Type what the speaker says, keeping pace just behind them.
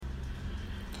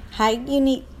Hi,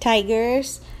 Unique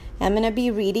Tigers. I'm going to be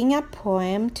reading a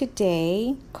poem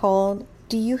today called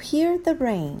Do You Hear the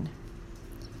Rain?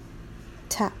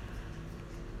 Tap,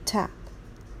 tap,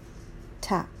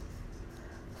 tap,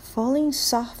 falling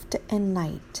soft and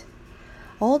light,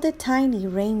 all the tiny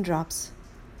raindrops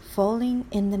falling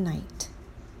in the night,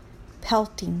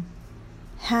 pelting,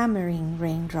 hammering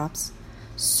raindrops,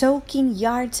 soaking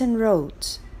yards and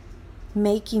roads,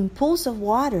 making pools of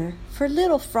water for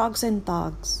little frogs and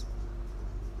dogs.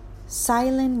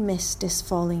 Silent mist is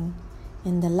falling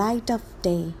in the light of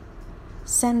day,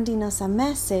 sending us a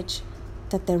message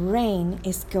that the rain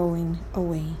is going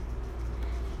away.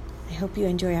 I hope you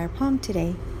enjoy our poem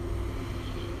today,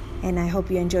 and I hope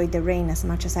you enjoyed the rain as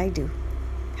much as I do.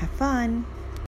 Have fun!